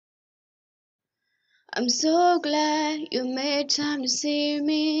I'm so glad you made time to see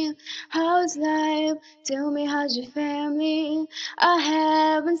me. How's life? Tell me, how's your family? I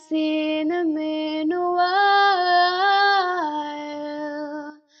haven't seen them in a while.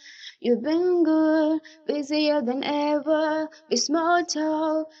 You've been good, busier than ever. With small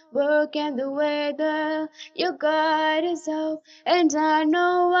talk, work and the weather. Your guide is up, and I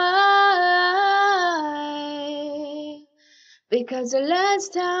know why. Because the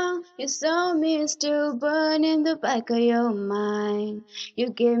last time you saw me is still burning in the back of your mind. You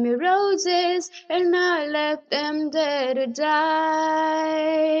gave me roses and I left them there to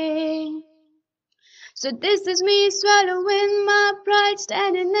die. So this is me swallowing my pride,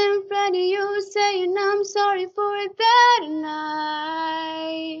 standing in front of you, saying I'm sorry for that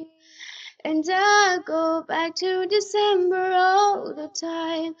night. And I go back to December all the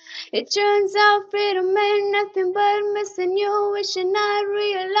time. It turns out freedom ain't nothing but missing you, wishing I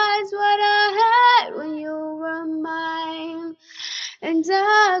realized what I had when you were mine. And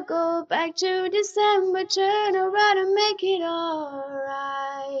I go back to December, turn around and make it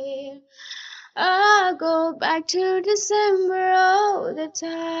alright. I go back to December all the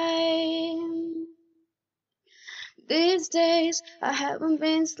time. These days I haven't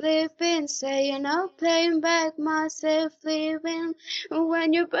been sleeping, saying I'll paying back myself leaving.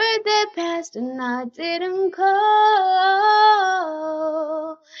 When your birthday passed and I didn't call,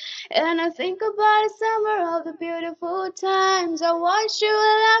 and I think about the summer, all the beautiful times I watched you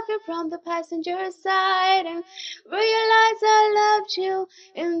laughing from the passenger side, and realized I loved you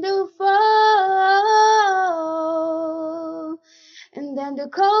in the fall. And then the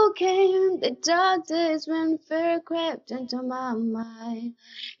cold came, the dark days when fear crept into my mind.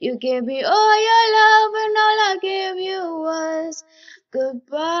 You gave me all your love and all I gave you was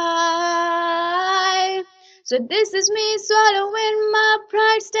goodbye. So this is me swallowing my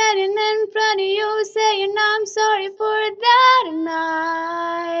pride, standing in front of you, saying I'm sorry for that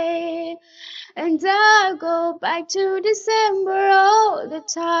night. And I go back to December all the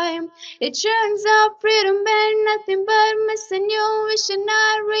time. It turns out freedom ain't nothing but missing you, wishing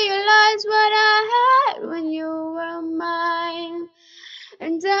I realized what I had when you were mine.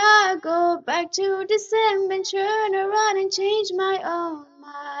 And I go back to December and turn around and change my own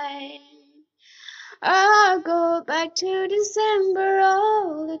mind. I go back to December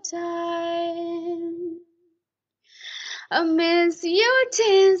all the time. I miss your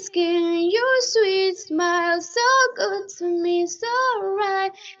tan skin, your sweet smile, so good to me, so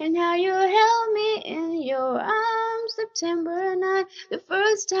right. And how you held me in your arms September night, the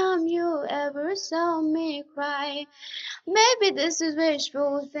first time you ever saw me cry. Maybe this is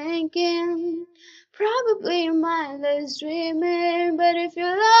wishful thinking, probably mindless dreaming. But if you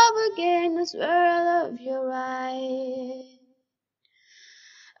love again, I swear I love you right.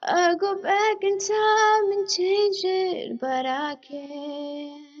 I'll go back in time and change it, but I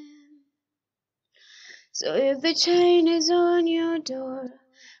can't. So if the chain is on your door,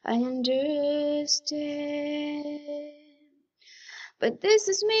 I understand. But this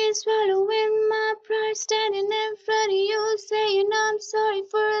is me swallowing my pride, standing in front of you, saying I'm sorry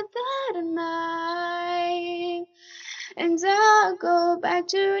for that night. And I'll go back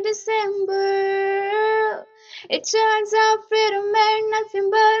to December. It turns out freedom ain't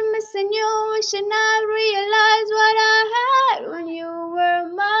nothing but missing you, wishing I realized what I had when you were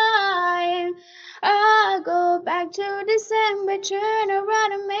mine. I'll go back to December, turn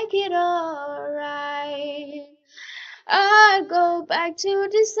around and make it alright. I'll go back to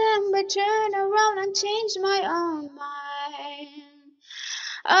December, turn around and change my own mind.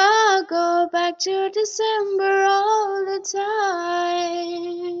 I'll go back to December all the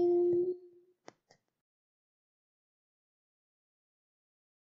time.